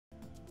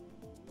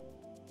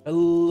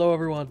Hello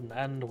everyone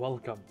and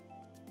welcome.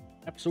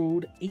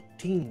 Episode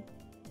 18.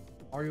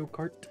 Mario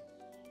Kart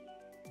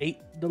 8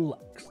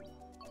 Deluxe.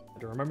 I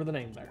had to remember the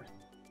name there.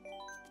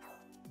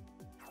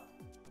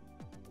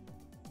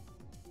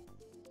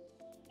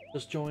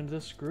 Just joined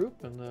this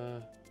group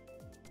and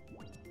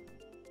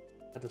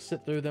had to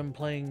sit through them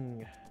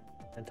playing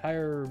an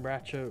entire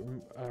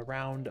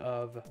round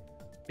of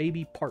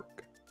Baby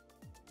Park,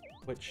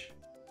 which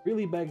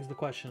really begs the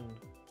question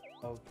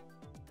of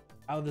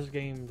how this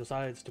game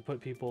decides to put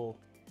people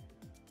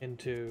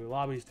into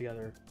lobbies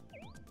together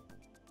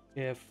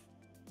if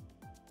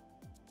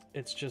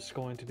it's just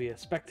going to be a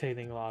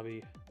spectating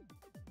lobby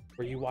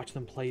where you watch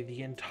them play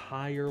the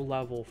entire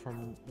level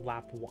from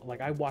lap 1.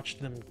 Like, I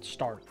watched them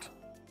start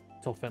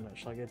till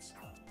finish. Like, it's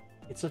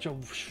such a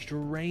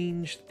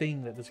strange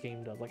thing that this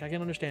game does. Like, I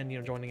can understand,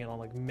 joining in on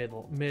like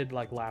mid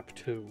like lap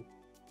 2,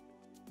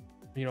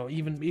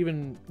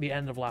 even the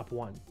end of lap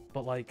 1,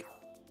 but like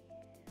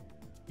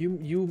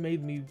you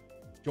made me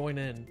join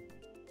in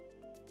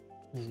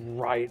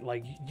right.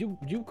 Like,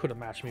 you could have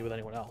matched me with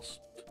anyone else,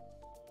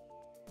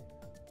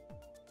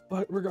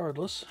 but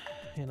regardless,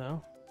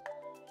 can't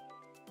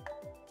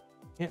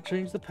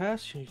change the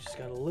past. You just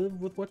gotta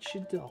live with what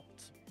you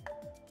dealt,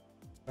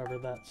 whatever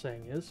that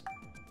saying is.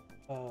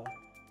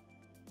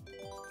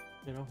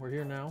 We're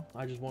here now.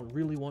 I just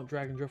really want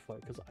Dragon Driftway,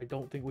 because I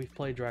don't think we've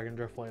played Dragon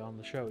Driftway on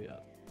the show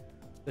yet.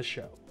 This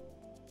show.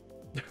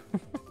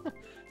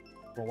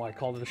 Well, why I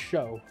called it a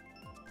show.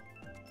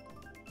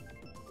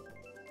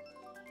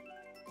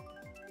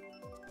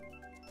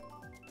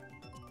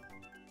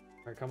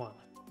 Alright, come on.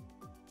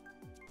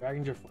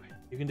 Dragon Driftway.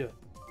 You can do it.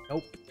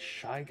 Nope.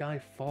 Shy Guy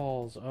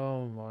Falls.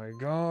 Oh my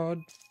god.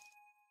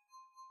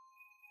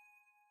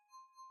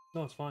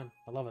 No, it's fine.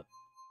 I love it.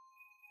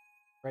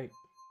 Great.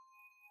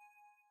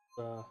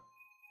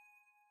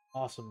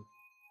 Awesome.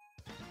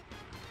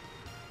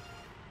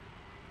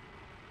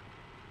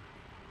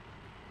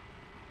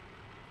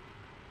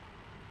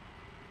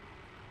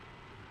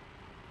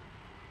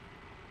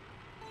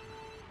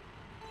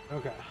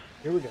 Okay,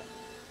 here we go.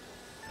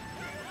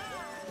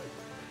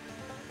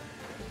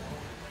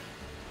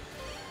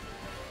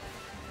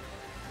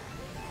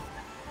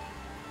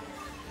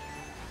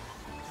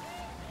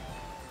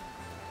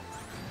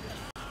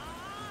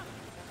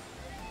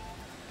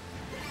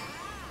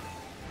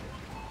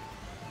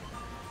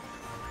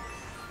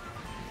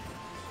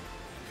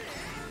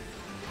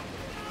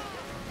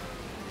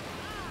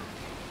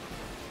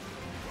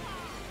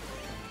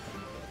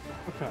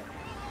 Okay.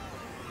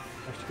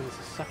 Let's give us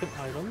a second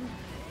item.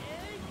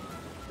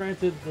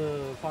 Granted,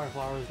 the fire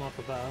flower is not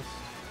the best.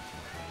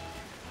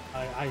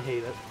 I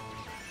hate it.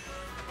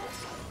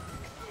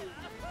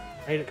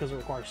 I hate it because it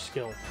requires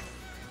skill.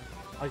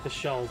 I like the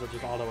shells that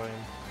just auto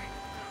aim.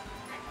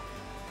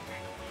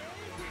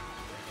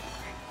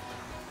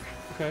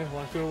 Okay,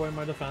 well, I threw away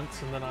my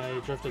defense and then I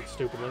drifted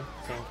stupidly,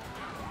 so.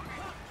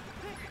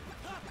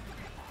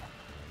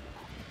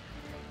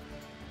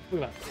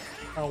 Look at that.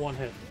 Oh, one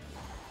hit.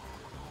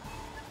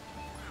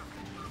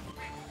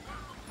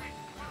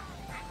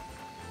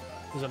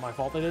 Is it my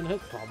fault they didn't hit?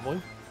 Probably.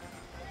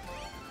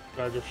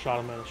 I just shot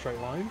him in a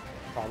straight line?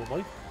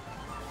 Probably.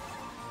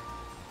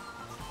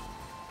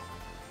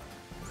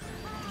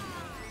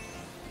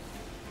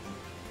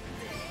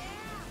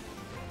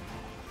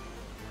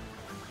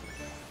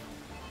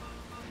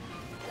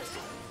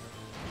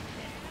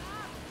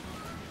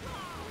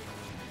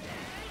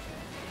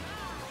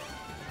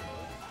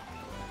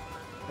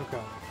 Okay.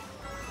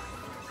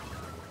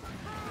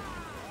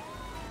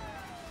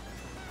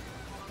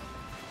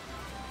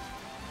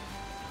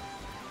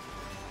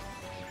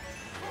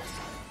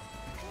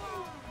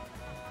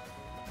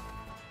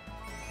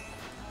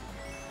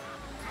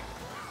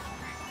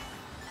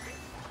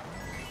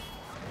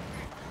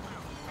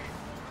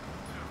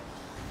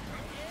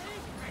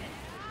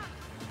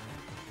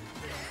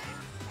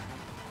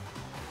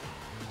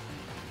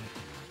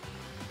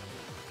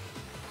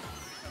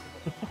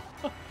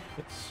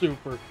 It's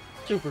super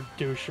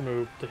douche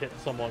move to hit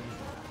someone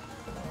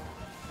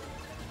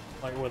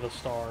like with a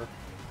star.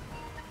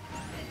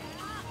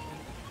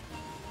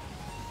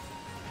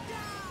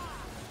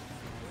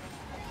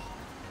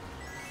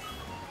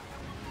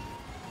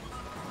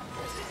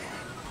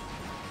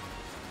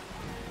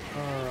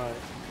 Alright.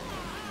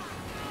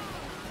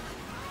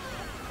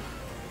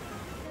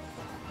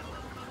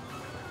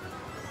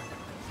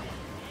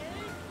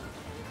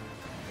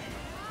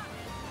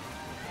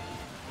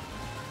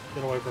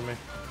 Get away from me.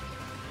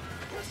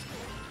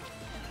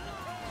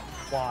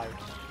 Why?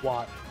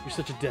 Why? You're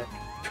such a dick.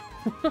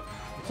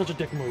 Such a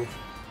dick move.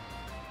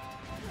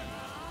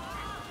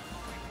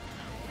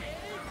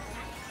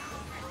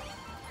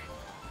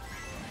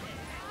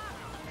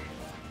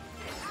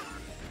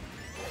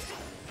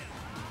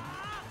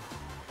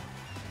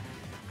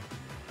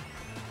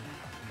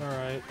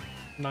 Alright.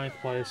 9th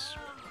place.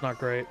 Not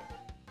great.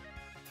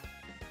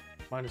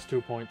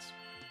 -2 points.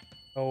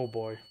 Oh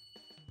boy.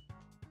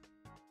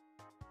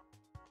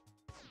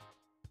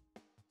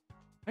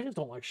 I just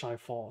don't like Shy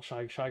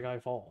Guy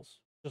Falls.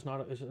 Just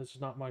not. It's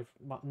not my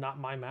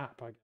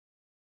map.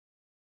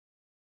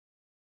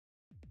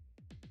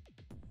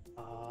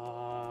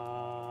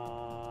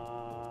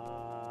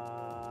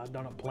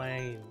 Donut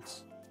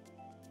planes.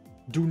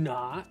 Do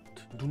not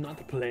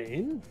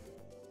plane.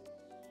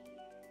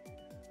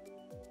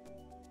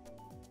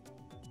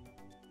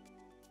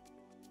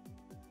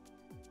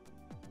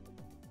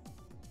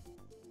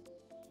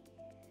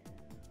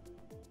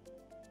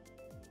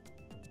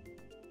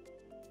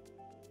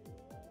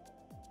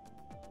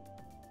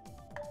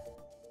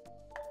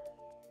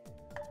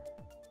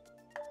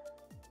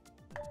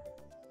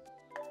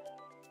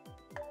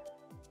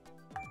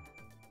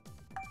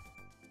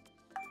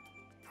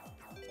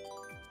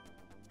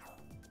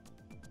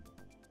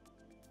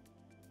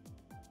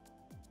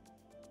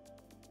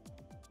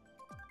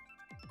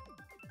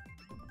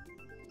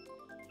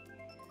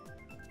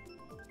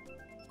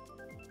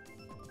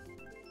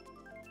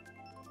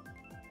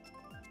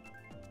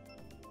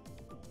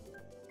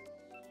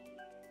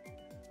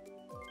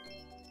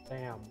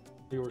 Damn,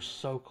 we were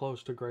so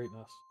close to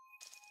greatness.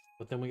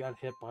 But then we got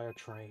hit by a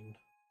train.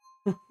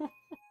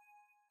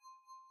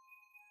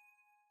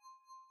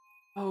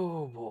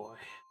 Oh boy.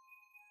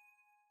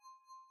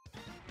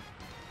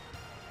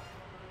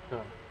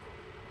 Good.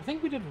 I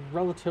think we did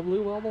relatively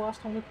well the last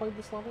time we played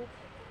this level.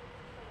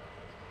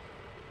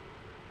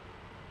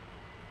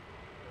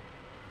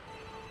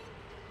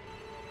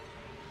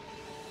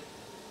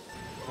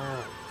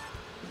 Alright.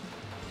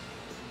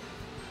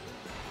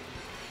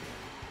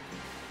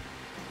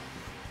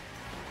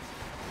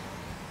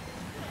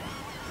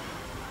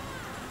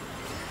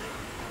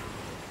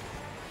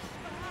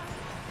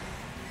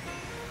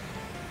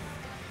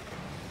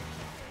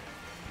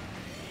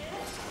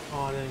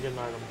 Oh, I didn't get an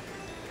item.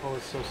 Oh,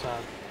 it's so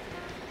sad.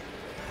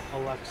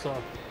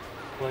 Alexa,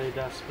 play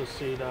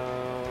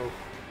Despacito.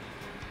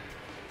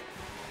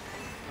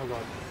 Oh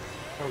god.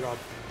 Oh god.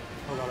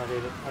 Oh god, I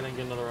hate it. I didn't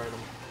get another item.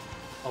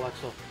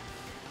 Alexa,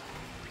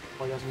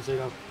 play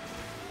Despacito.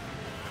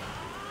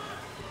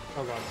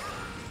 Oh god.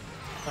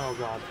 Oh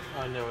god.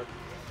 I knew it.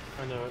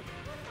 I knew it.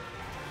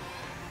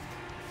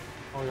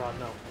 Oh god,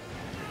 no.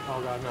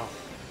 Oh god, no.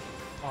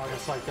 Oh, I got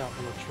psyched out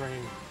from the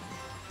train.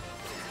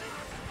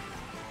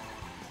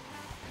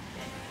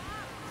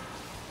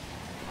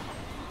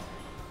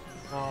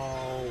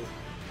 Oh,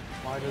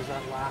 why does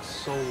that last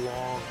so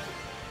long?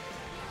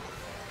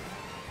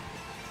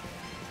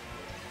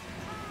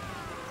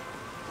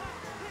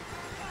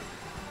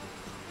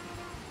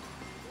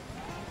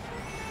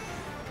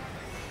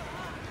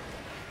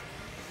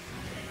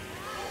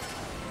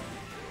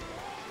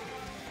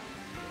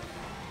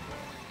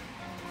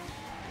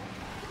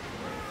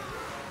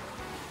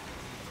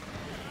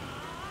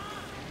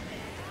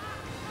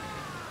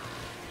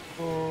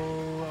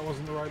 Oh, that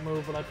wasn't the right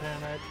move, but I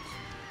panicked.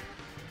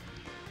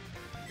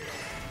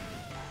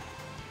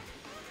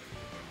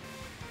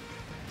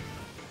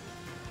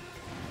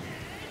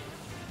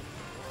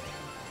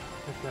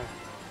 Okay.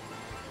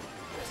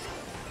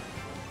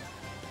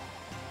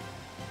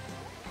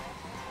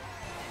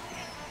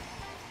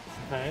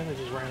 Okay, they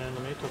just ran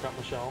into me, took out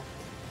my shell.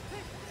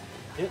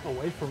 Get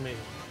away from me.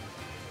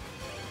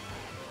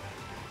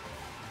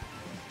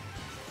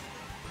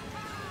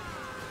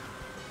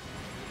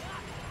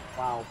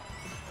 Wow.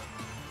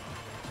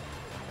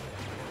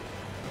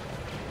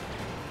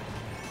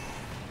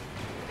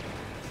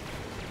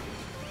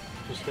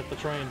 Just hit the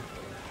train.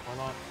 Why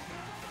not?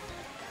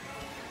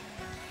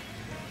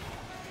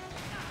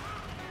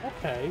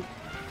 Okay.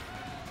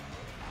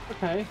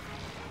 Okay.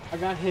 I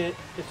got hit.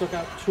 It took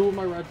out 2 of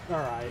my red...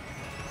 Alright.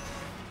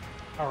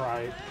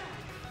 Alright.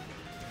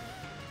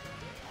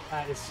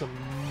 That is some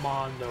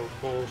Mondo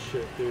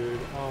bullshit, dude.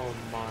 Oh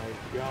my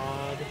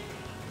god.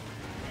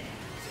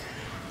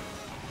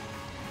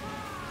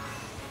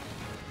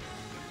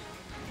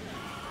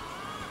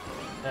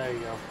 There you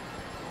go.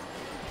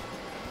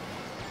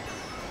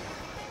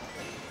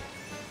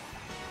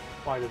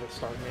 Why did it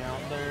start me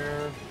out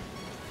there?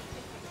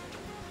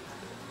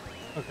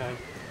 Okay.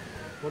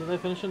 What did I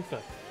finish in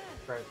 5th?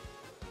 Great.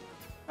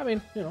 I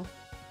mean, you know,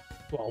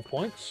 12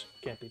 points.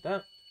 Can't beat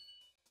that.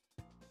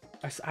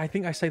 I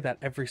think I say that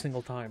every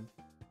single time.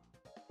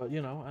 But,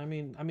 you know, I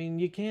mean,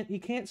 you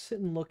can't sit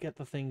and look at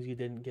the things you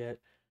didn't get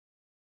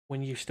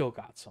when you still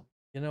got some.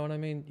 You know what I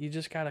mean? You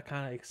just gotta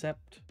kind of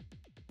accept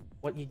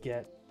what you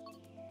get.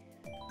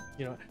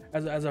 You know,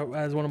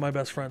 as one of my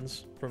best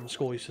friends from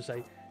school used to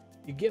say,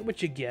 you get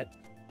what you get,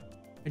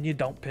 and you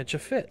don't pitch a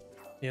fit.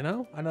 You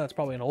know? I know that's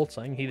probably an old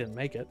saying. He didn't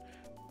make it.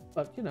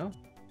 But, you know,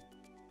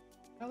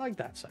 I like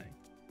that saying.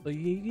 So,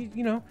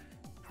 you know,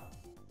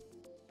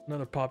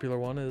 another popular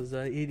one is,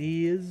 it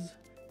is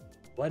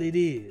what it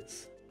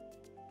is.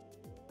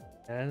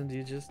 And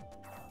you just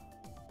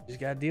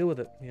gotta deal with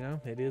it, you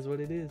know? It is what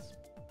it is.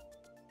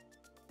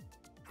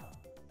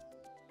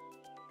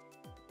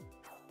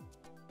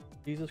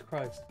 Jesus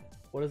Christ.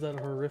 What is that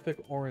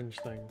horrific orange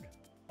thing?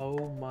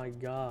 Oh my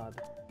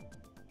god.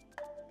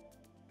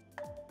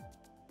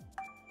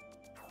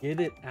 Get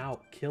it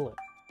out. Kill it.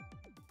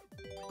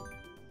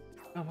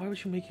 Oh, why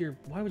would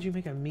you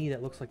make a me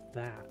that looks like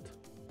that?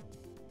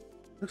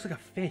 It looks like a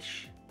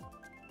fish.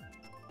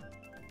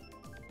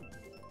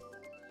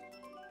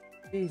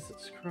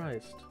 Jesus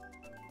Christ.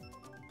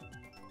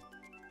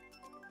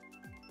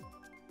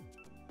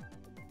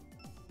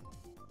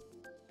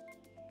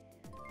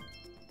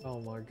 Oh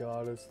my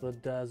god, it's the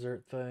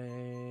desert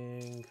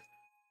thing.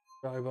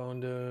 Dry bone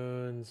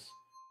dunes.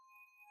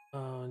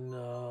 Oh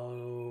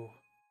no.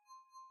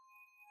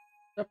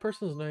 That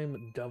person's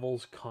name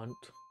Devil's Cunt.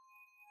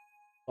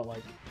 But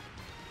like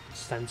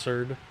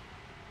censored.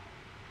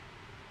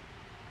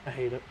 I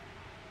hate it.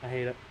 I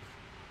hate it.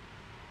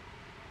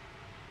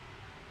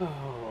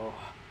 Oh.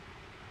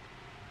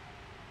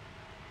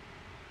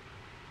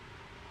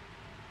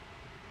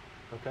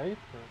 Okay.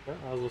 Okay.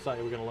 I was gonna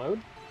say, we're gonna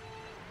load.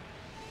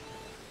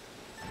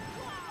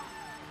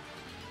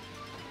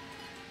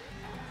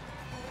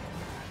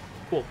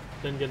 Cool.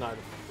 Didn't get an item.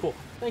 Cool.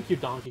 Thank you,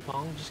 Donkey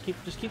Kong. Just keep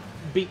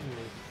beating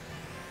me.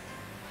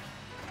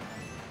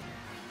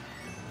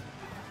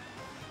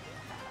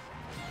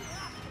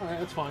 Alright,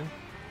 that's fine.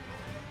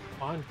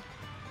 Fine.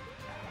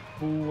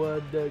 Who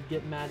would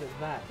get mad at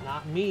that?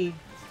 Not me.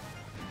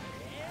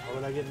 Why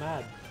would I get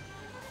mad?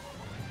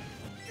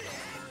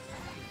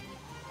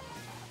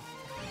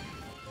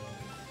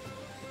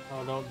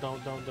 Oh, don't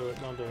do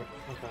it. Don't do it.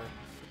 Okay.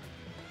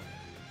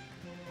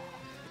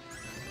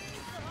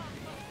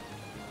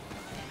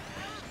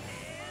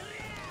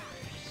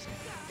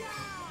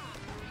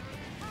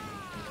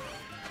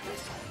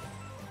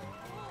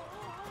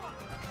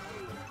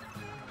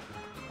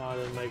 Oh, I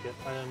didn't make it.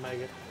 I didn't make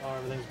it. Oh,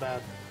 everything's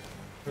bad.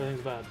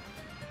 Everything's bad.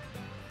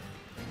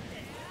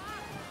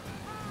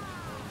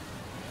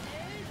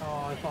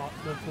 Oh, I thought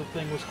the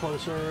thing was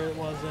closer. It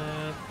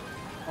wasn't.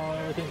 Oh,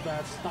 everything's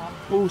bad. Stop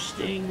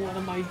boosting. What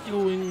am I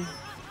doing?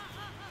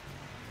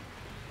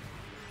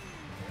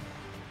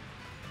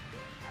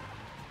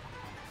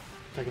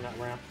 Taking that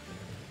ramp.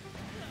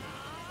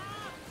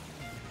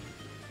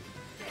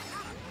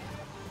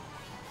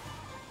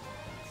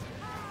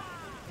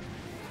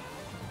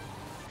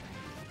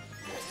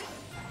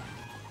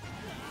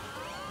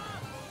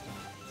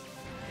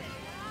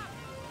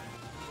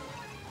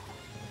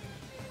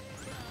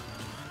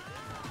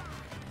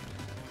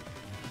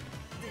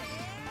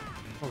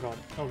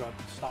 Oh god,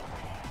 stop.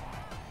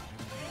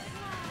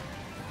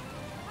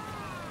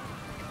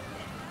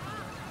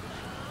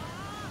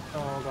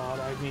 Oh god,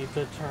 I need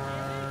to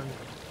turn.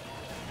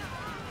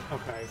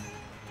 Okay.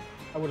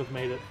 I would have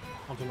made it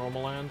onto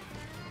normal land.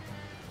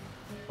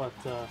 But,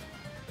 I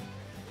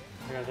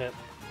got hit.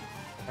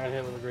 I got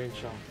hit with a green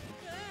shell.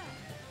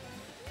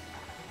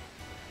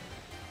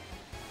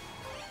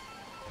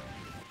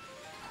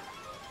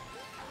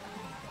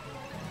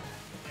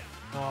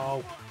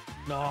 No.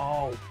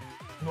 No.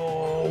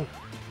 No!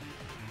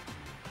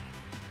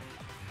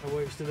 I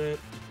wasted it.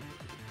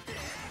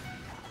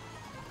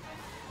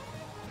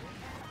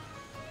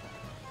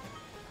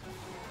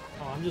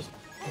 Oh, I'm just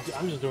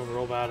doing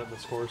real bad at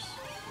this course.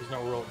 There's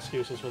no real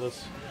excuses for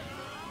this.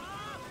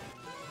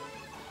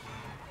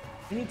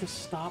 I need to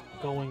stop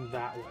going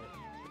that way.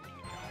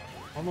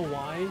 I don't know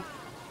why.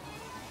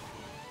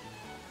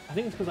 I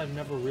think it's because I've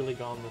never really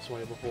gone this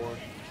way before.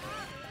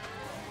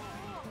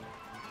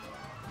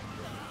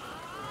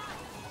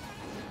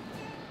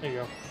 There you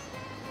go.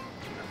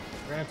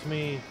 Grant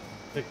me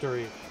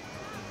victory.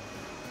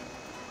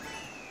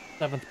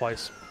 7th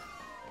place.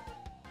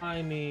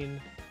 I mean,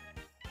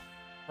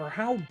 for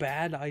how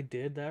bad I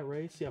did that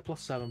race, yeah, plus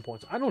 7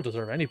 points. I don't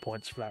deserve any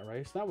points for that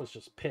race. That was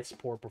just piss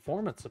poor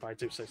performance, if I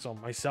do say so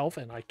myself,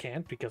 and I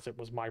can't because it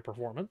was my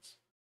performance.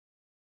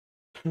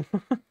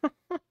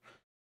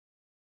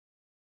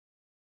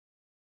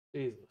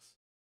 Jesus.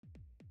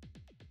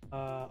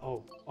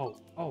 Oh,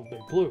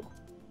 Big Blue.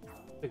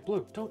 Big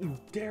Blue, don't you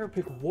dare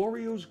pick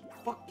Wario's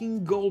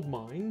fucking gold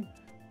mine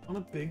on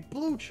a Big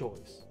Blue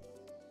choice.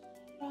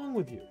 What's wrong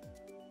with you?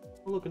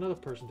 Oh look, another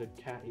person did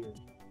cat ear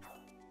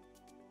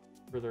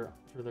for their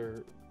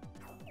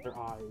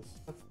eyes.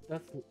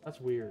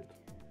 That's weird.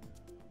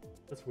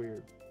 That's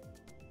weird.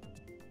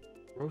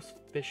 Gross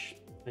fish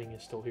thing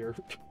is still here.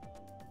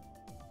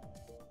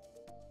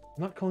 I'm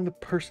not calling the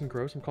person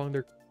gross, I'm calling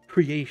their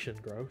creation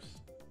gross.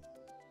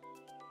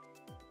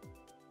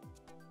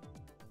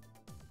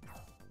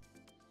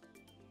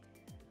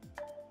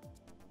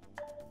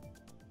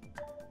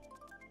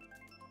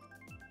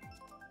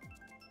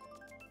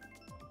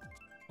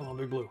 Come on,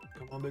 Big Blue.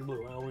 Come on, Big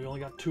Blue. Well, we only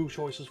got 2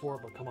 choices for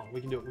it, but come on.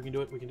 We can do it. We can do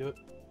it. We can do it.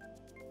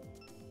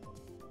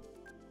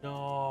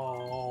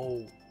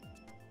 No.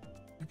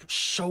 We were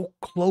so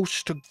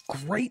close to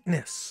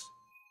greatness.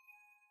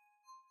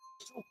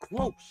 So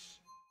close.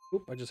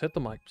 Oop, I just hit the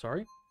mic.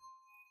 Sorry.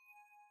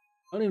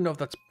 I don't even know if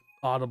that's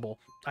audible.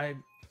 I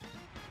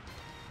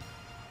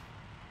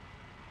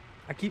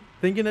keep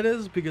thinking it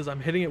is because I'm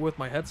hitting it with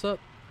my headset.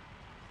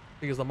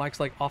 Because the mic's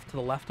like off to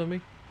the left of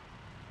me.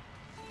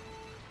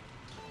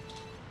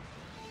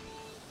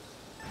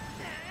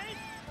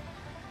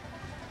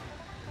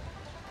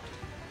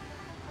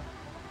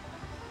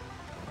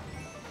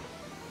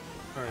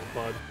 Alright,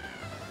 bud.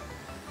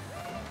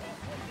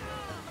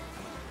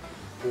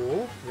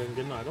 Cool. Didn't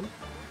get an item.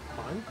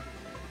 Fine.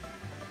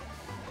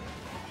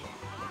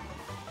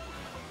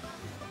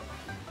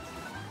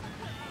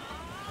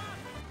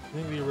 I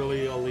think the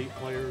really elite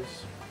players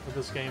of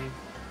this game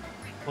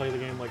play the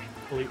game like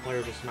elite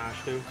players of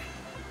Smash do.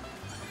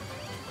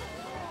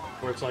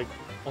 Where it's like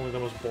only the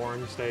most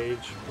boring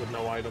stage with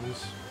no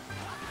items.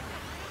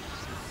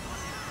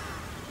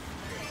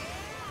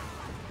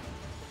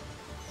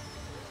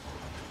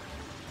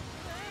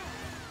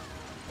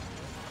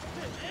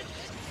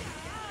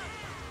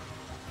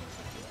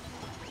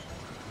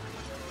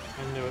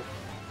 I knew it.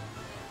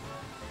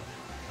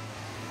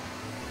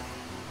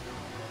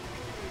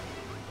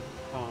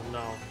 Oh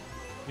no.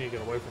 You need to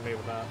get away from me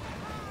with that.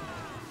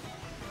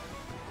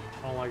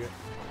 I don't like it.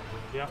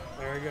 Yep,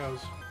 there he goes.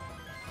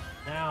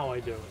 Now I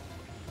do it.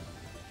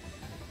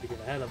 You get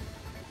ahead of him.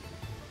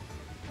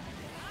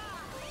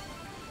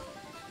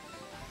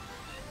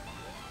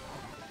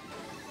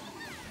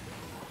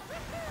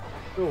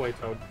 Go away,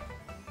 Toad.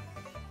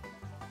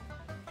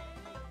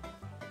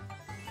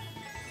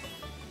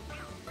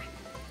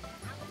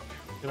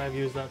 Could I have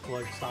used that to,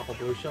 like, stop a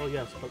blue shell?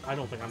 Yes, but I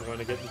don't think I'm going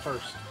to get in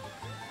first.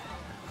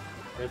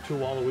 I have two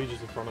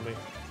Waluigis in front of me.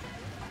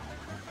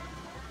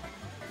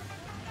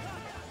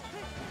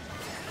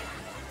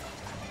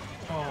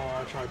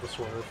 Oh, I tried to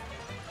swerve.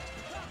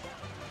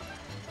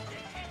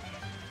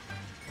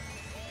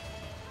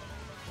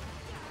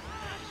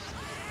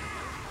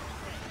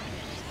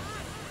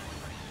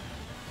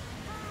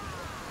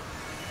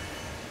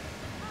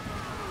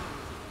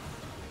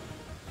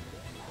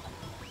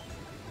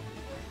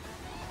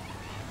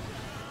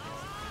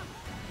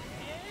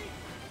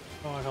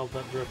 Oh, I held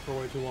that drift for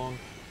way too long.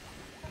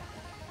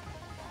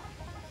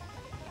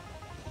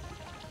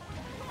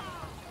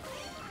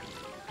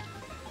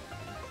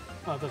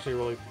 Oh, that's actually a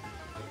really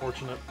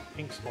fortunate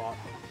pink spot.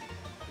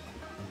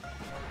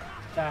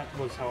 That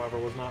was, however,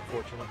 was not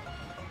fortunate.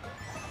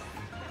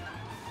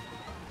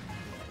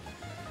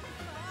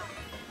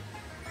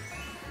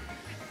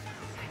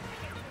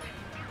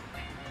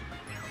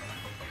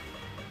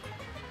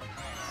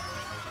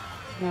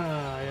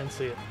 Ah, I didn't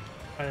see it.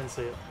 I didn't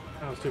see it.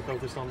 I was too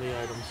focused on the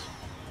items.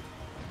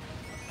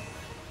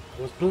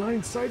 I was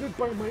blindsided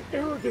by my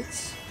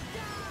arrogance!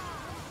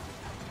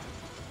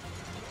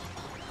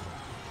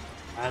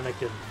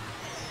 Anakin.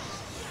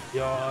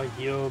 Your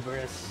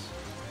hubris.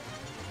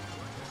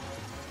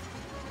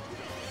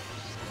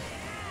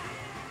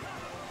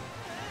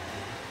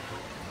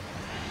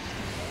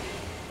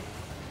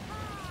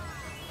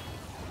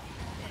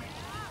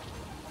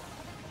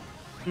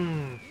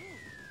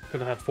 Could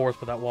have had fourth,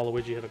 but that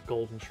Waluigi had a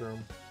golden shroom.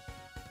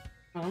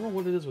 I don't know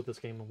what it is with this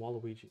game of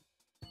Waluigi.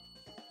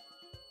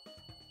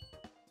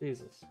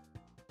 Jesus.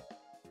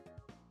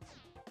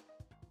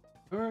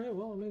 Alright,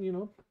 well, I mean, you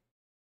know,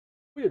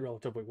 we did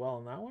relatively well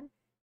on that one.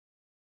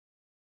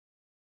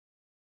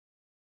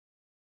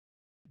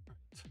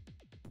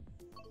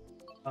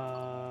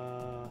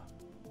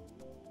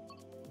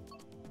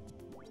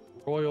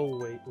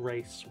 Royal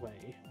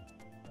Raceway.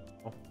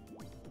 Oh.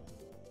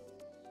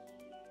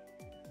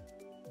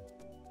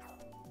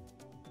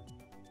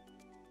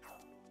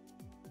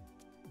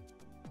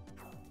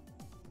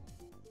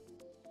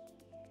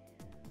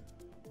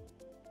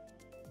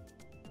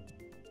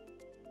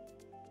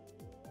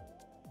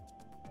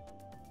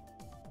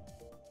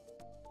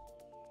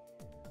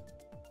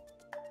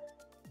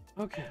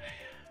 Okay.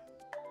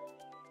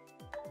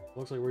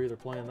 Looks like we're either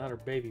playing that or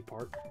Baby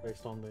Park,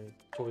 based on the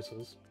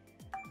choices.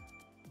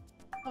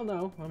 Oh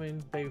no, I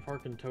mean, Baby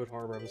Park and Toad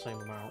Harbor have the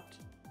same amount.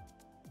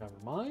 Never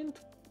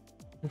mind.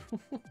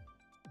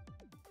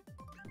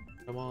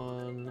 Come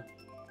on.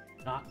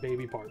 Not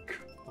Baby Park.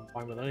 I'm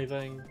fine with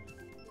anything.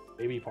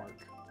 Baby Park.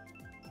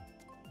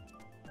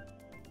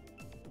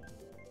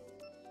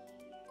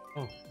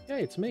 Oh,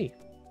 hey, it's me.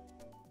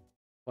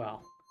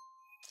 Well,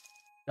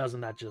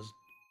 doesn't that just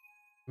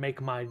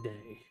make my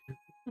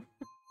day?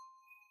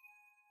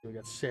 We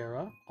got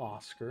Sarah,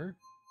 Oscar,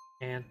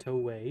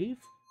 Antowave,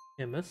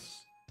 Immus,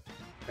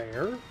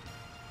 Bear. It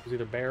was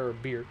either Bear or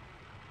Beer.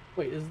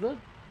 Wait, is the...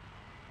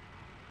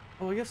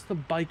 Oh, I guess the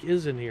bike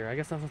is in here. I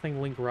guess that's the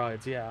thing Link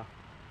rides, yeah.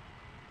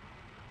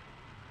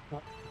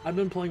 Well, I've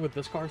been playing with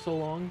this car so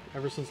long,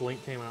 ever since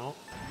Link came out,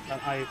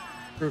 that I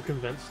grew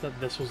convinced that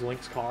this was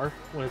Link's car,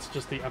 when it's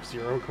just the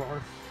F-Zero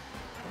car.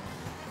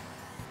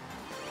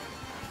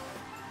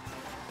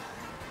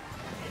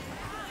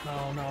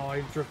 Oh no,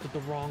 I drifted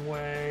the wrong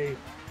way.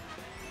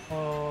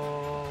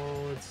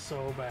 Oh, it's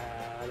so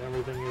bad.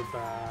 Everything is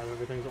bad.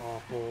 Everything's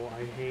awful.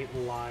 I hate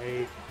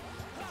life.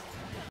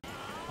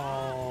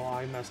 Oh,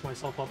 I messed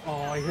myself up.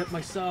 Oh, I hit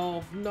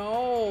myself.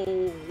 No!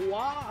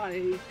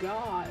 Why?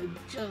 God,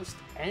 just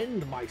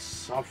end my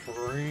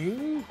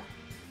suffering.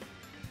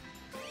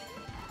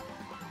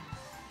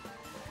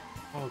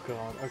 Oh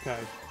god, okay.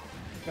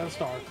 Got a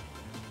star.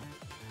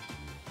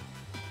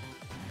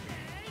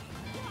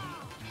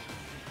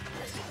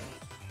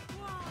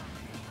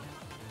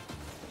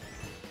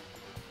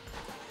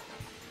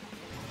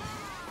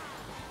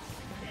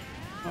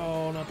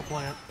 Oh, not the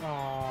plant.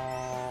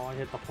 Oh, I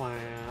hit the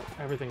plant.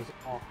 Everything's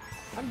off.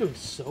 I'm doing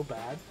so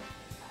bad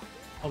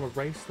on a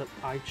race that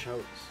I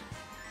chose.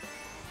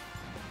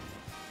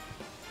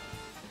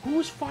 Who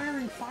is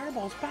firing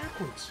fireballs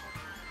backwards?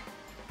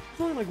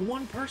 There's only like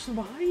one person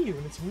behind you,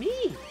 and it's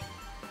me.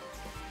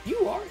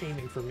 You are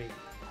aiming for me.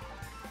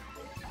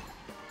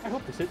 I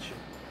hope this hits you.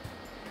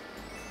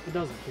 It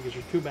doesn't, because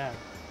you're too bad.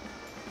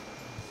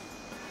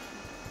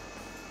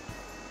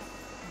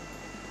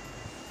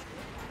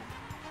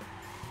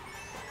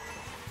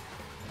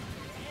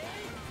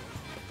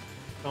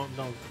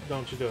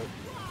 Don't you do it.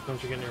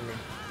 Don't you get near me.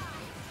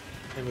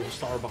 And there's a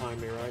star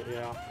behind me, right?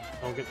 Yeah.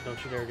 Don't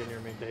you dare get near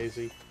me,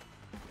 Daisy.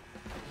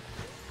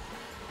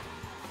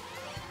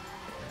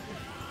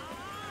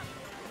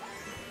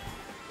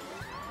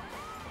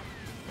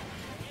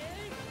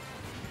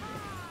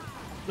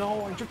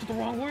 No, I drifted the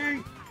wrong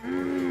way!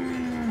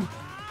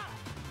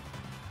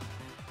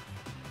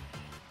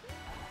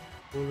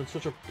 It would have been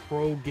such a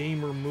pro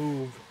gamer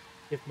move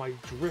if my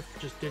drift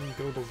just didn't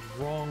go the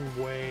wrong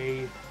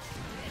way.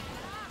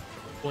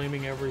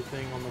 Blaming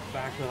everything on the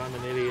fact that I'm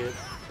an idiot.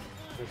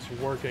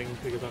 It's working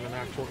because I'm an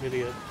actual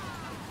idiot.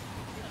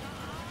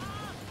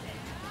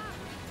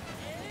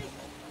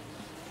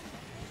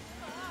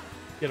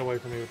 Get away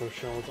from me with those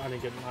shells. I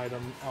didn't get an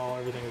item. Oh,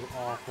 everything is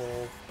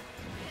awful.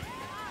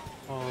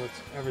 Oh,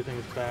 everything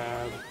is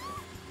bad.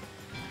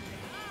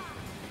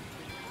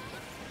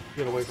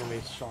 Get away from me,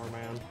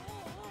 Starman.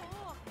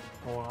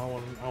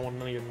 I want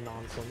none of your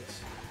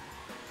nonsense.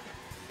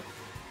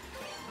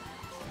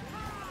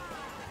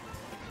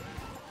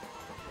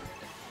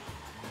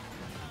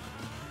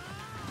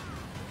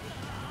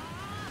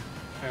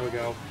 There we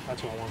go.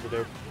 That's what I wanted to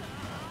do.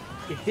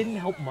 It didn't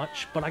help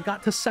much, but I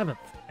got to 7th.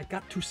 I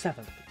got to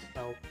 7th.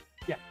 So,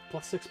 yeah,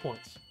 plus 6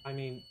 points. I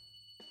mean,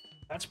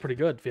 that's pretty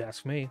good, if you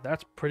ask me.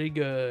 That's pretty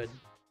good.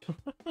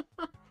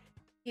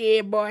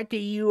 Yeah, boy, to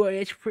you,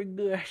 it's pretty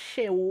good. I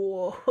said,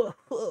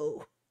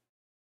 whoa.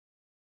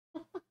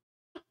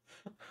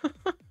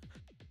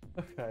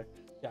 Okay.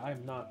 Yeah,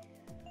 I'm not.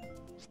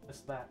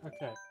 It's that.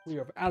 Okay. We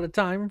are out of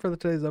time for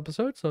today's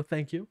episode, so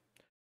thank you,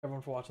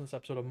 everyone, for watching this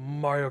episode of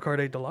Mario Kart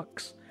 8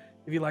 Deluxe.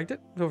 If you liked it,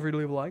 feel free to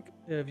leave a like.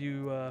 If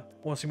you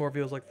want to see more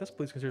videos like this,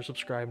 please consider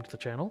subscribing to the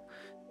channel.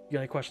 If you got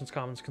any questions,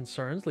 comments,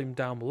 concerns, leave them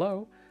down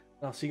below.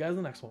 And I'll see you guys in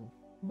the next one.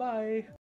 Bye!